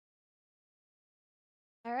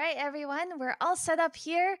All right, everyone, we're all set up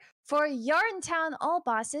here for Yarntown All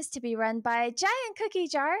Bosses to be run by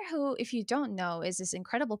GiantCookieJar, who, if you don't know, is this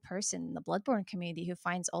incredible person in the Bloodborne community who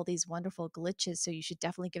finds all these wonderful glitches. So you should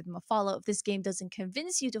definitely give them a follow if this game doesn't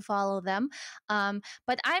convince you to follow them.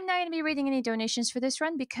 But I'm not going to be reading any donations for this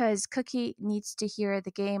run because Cookie needs to hear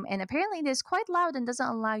the game, and apparently it is quite loud and doesn't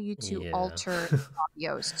allow you to Yeah. alter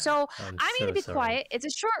audios. So I'm I'm going to so be sorry. quiet. It's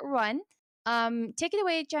a short run. Take it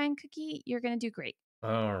away, Giant Cookie. You're going to do great.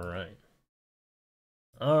 Alright.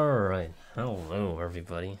 Alright. Hello,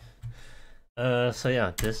 everybody. So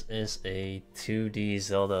yeah, this is a 2D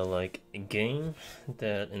Zelda-like game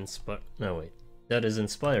that that is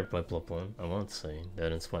inspired by Bloodborne. I want to say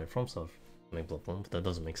that inspired from stuff like Bloodborne, but that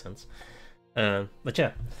doesn't make sense. But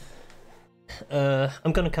yeah.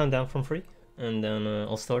 I'm gonna count down from 3, and then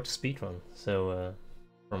I'll start the speedrun. So,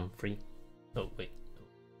 from 3. Oh, wait.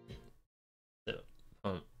 So,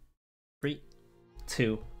 3,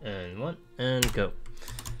 2, and 1, and go.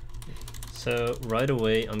 So right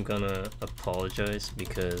away I'm gonna apologize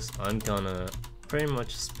because I'm gonna pretty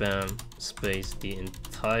much spam space the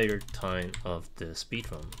entire time of the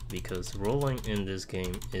speedrun, because rolling in this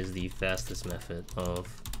game is the fastest method of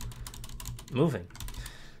moving.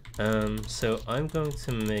 So I'm going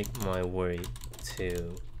to make my way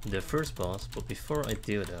to the first boss, but before I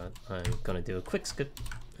do that I'm gonna do a quick skip,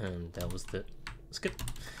 and that was the skip.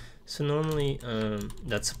 So normally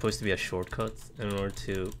that's supposed to be a shortcut. In order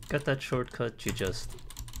to get that shortcut you just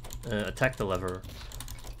attack the lever,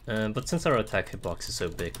 but since our attack hitbox is so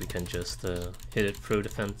big we can just hit it through the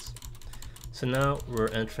fence. So now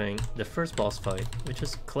we're entering the first boss fight, which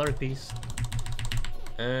is Cleric Beast,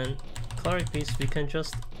 and Cleric Beast we can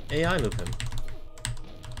just AI loop him,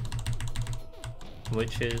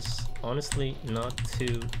 which is honestly not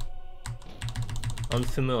too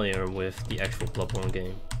unfamiliar with the actual Bloodborne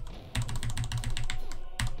game.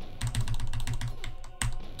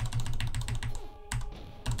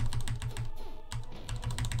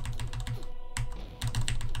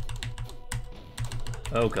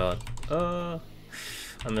 Oh god. I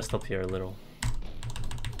messed up here a little.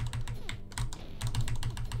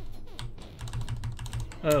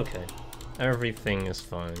 Okay. Everything is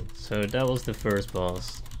fine. So that was the first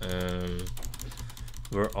boss.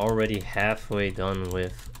 We're already halfway done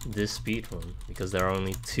with this speedrun because there are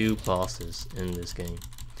only 2 bosses in this game.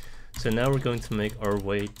 So now we're going to make our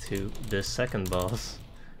way to the second boss,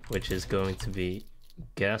 which is going to be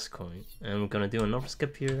Gascoigne, and we're gonna do another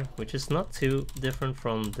skip here, which is not too different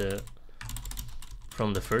from the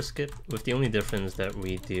first skip, with the only difference that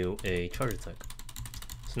we do a charge attack.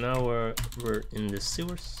 So now we're in the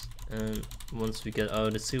sewers, and once we get out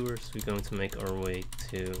of the sewers we're going to make our way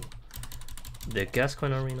to the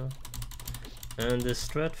Gascoigne arena. And the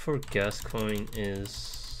strat for Gascoigne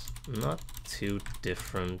is not too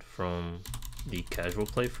different from the casual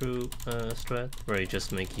playthrough strat, where you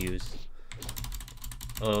just make use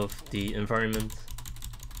of the environment.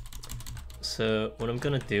 So what I'm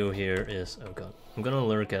gonna do here is, oh god, I'm gonna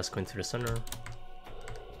lure Gascoigne to the center,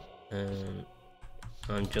 and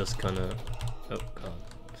I'm just gonna, oh god,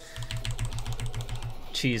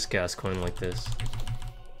 cheese Gascoigne like this.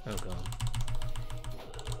 Oh god,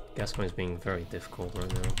 Gascoigne is being very difficult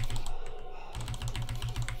right now.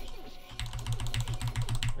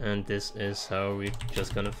 And this is how we're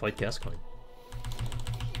just gonna fight Gascoigne.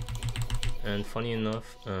 And funny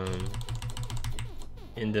enough,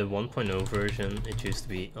 in the 1.0 version it used to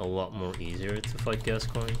be a lot more easier to fight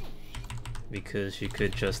Gascoigne, because you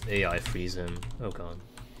could just AI freeze him. Oh god.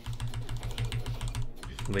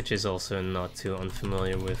 Which is also not too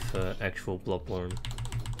unfamiliar with actual Bloodborne,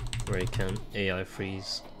 where you can AI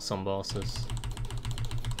freeze some bosses.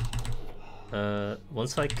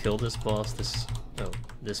 Once I kill this boss,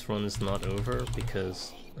 this run is not over,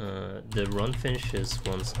 because the run finishes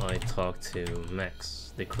once I talk to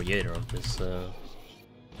Max, the creator of this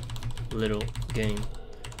little game.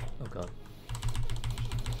 Oh god.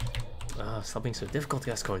 Stop being so difficult,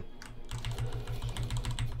 Gascoigne.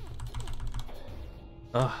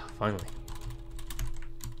 Finally.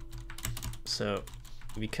 So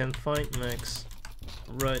we can find Max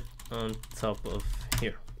right on top of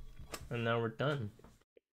here. And now we're done.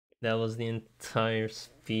 That was the entire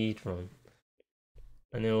speed run.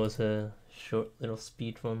 And it was a short little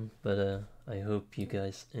speed run, but I hope you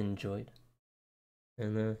guys enjoyed.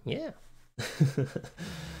 And yeah.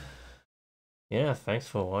 Yeah, thanks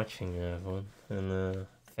for watching, everyone. And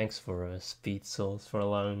thanks for Speed Souls for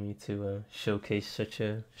allowing me to showcase such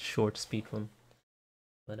a short speed run.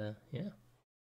 But yeah.